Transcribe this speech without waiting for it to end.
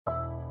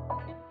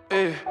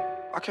Yeah,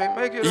 I can't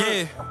make it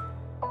Yeah.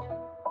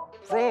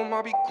 up. Room,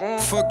 I be gone.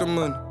 Fuck the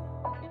money.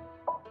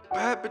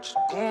 Bad bitches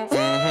gone.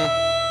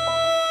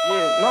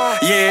 Yeah, nah.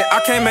 Yeah, I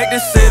can't make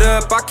this shit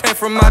up. I came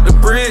from out the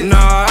bridge.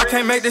 Nah, I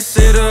can't make this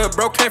shit up.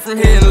 Bro came from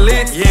hitting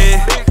licks.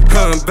 Yeah,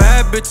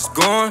 bad bitches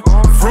gone.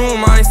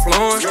 Vroom, I ain't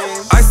slowing.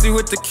 Icy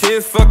with the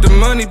kid, fuck the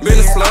money,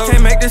 been slow. I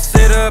can't make this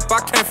shit up. I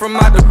came from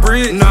out the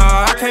bridge.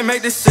 Nah, I can't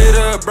make this shit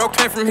up. Bro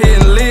came from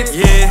hitting licks.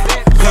 Yeah,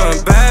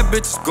 bad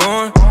bitches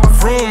gone.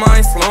 Vroom, I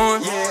ain't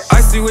slowing.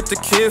 Icy with the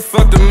kid,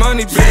 fuck the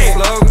money, been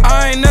slow.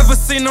 I ain't never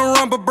seen no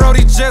run, but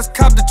Brody just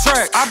copped the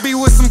track. I be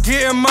with some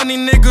getting money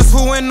niggas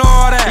who ain't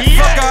all that.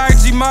 Fuck a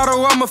IG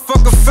model, I'ma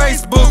fuck a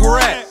Facebook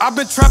rat. I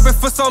been trapping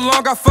for so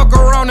long, I fuck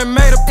around and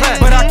made a pack.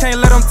 But I can't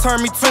let them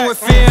turn me to it,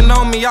 fearing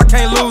on me, I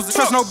can't lose it.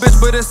 Trust no bitch,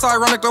 but it's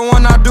ironic, the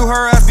one I do,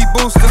 her ass be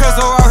boosted. Cause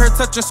out here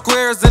touching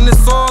squares and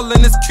it's all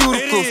in his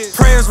cuticles.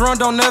 Prayers run,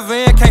 don't never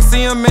end, can't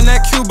see him in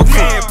that cubicle.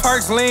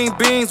 Perks, lean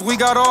beans, we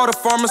got all the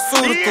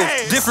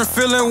pharmaceuticals. Different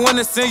feeling when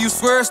it's in you,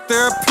 swear it's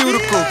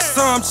therapeutical.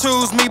 Some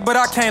choose me, but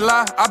I can't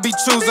lie, I be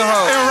choosing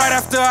her. And right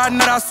after I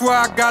nut, I swear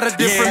I got a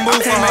different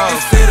move for her. I can't make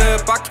this shit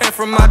up, I came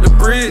from out the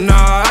bridge.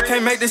 Nah, I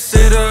can't make this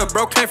shit up,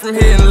 bro came from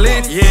hitting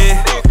licks.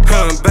 Yeah,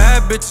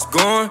 bad bitches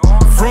gone.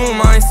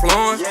 Vroom, I ain't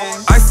slowing.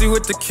 Icy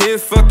with the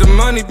kid, fuck the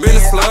money, been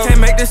slow. I can't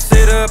make this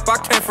shit up, I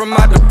came from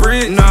out the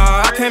bridge.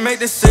 Nah, I can't make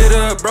this shit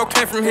up, bro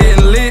came from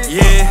hitting licks.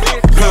 Yeah,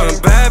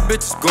 bad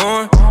bitches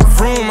gone.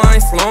 Vroom, I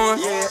ain't slowing.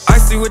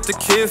 Icy with the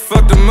kid,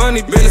 fuck the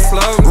money, been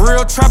slow.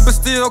 Real trappers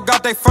still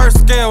got they first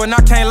scale, and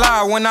I can't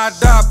lie, when I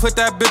die, put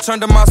that bitch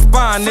under my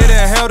spine. It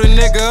done held a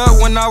nigga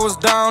up when I was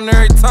down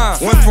every time.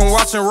 Went from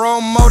watching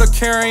Rambo to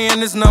carrying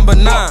this number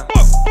 9.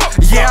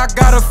 Yeah, I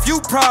got a few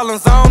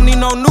problems, I don't need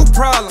no new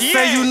problems.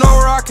 Say you know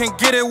where I can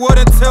get it,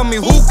 wouldn't tell me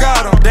who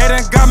got them. They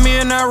done got me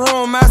in that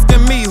room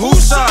asking me who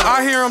shot 'em.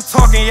 I hear them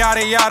talking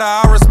yada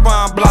yada, I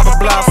respond blah blah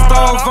blah.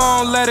 Stove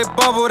on, let it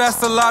bubble,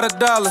 that's a lot of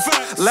dollars.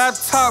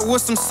 Laptop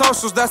with some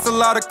socials, that's a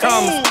lot of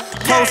commas.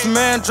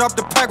 Postman dropped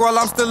the pack while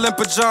I'm still in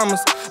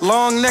pajamas.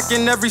 Long neck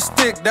in every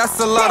stick, that's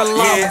a lot of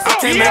llamas. I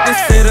can't make this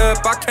shit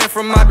up, I came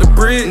from out the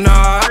bridge.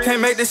 Nah, I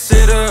can't make this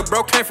shit up,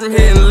 bro came from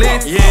hitting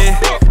licks. Yeah,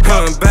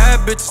 bad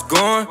bitches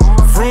gone.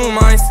 Vroom,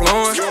 I ain't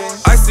slowing.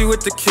 Icy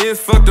with the kid,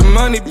 fuck the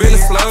money, been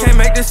slow. I can't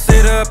make this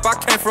shit up, I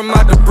came from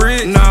out the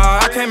bridge. Nah,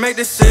 I can't make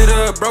this shit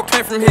up, bro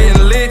came from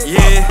hitting licks.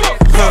 Yeah,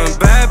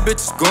 bad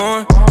bitches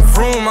gone.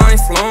 Vroom, I ain't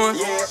slowing.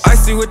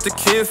 Icy with the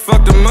kid,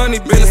 fuck the money,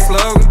 been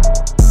slow.